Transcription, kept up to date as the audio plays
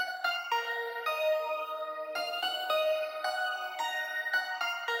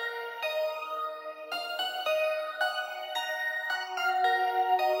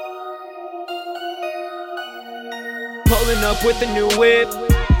Pulling up with a new whip,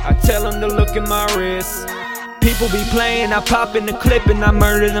 I tell them to look at my wrist. People be playing, I pop in the clip and I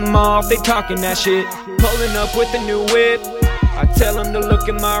murder them all if they talking that shit. Pulling up with a new whip, I tell them to look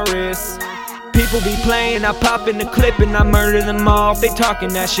at my wrist. People be playing, I pop in the clip and I murder them all if they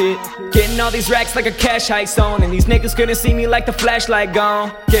talking that shit. Getting all these racks like a cash heist on, and these niggas couldn't see me like the flashlight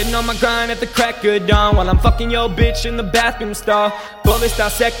gone. Getting on my grind at the crack of dawn, while I'm fucking your bitch in the bathroom stall. Bullets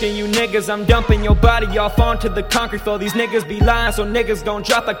dissecting you niggas, I'm dumping your body off onto the concrete floor. These niggas be lying, so niggas gon'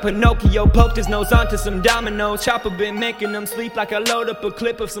 drop like Pinocchio. Poked his nose onto some dominoes. Chopper been making them sleep like I load up a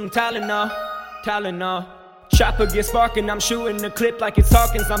clip of some Tylenol. Chopper gets sparking, I'm shooting the clip like it's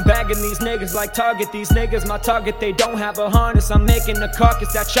Hawkins. I'm bagging these niggas like Target. These niggas my target, they don't have a harness. I'm making the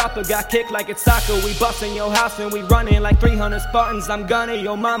carcass, that chopper got kicked like it's soccer. We bustin' your house and we running like 300 Spartans. I'm gunning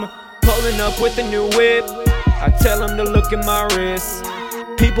your mama, pulling up with a new whip, I tell them to look at my wrist.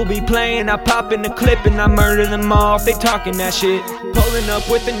 People be playing, I pop in the clip and I murder them all if they talking that shit. Pulling up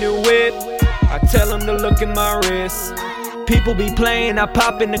with a new whip, I tell them to look at my wrist. People be playing, I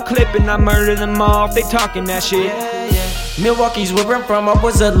pop in the clip and I murder them all if they talking that shit. Yeah. Milwaukee's where I'm from. I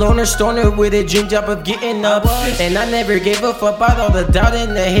was a loner stoner with a dream job of getting up, and I never gave a fuck about all the doubt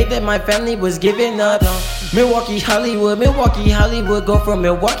and the hate that my family was giving up. Milwaukee, Hollywood, go from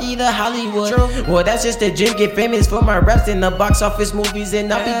Milwaukee to Hollywood. Well, that's just a dream, get famous for my raps in the box office movies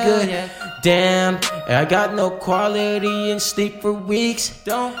and I'll be good. Damn, I got no quality and sleep for weeks.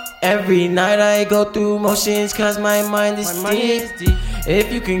 Every night I go through motions cause my mind is deep.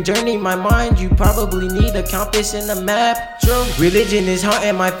 If you can journey my mind, you probably need a compass and a map. Religion is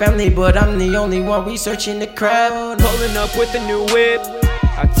haunting my family, but I'm the only one researching the crap. Pulling up with a new whip,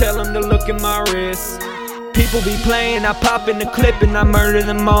 I tell them to look at my wrist. People be playing, I pop in the clip and I murder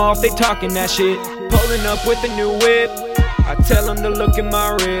them all if they talking that shit. Pulling up with a new whip, I tell them to look at my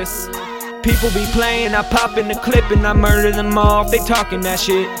wrist. People be playing, I pop in the clip and I murder them all if they talking that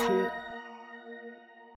shit.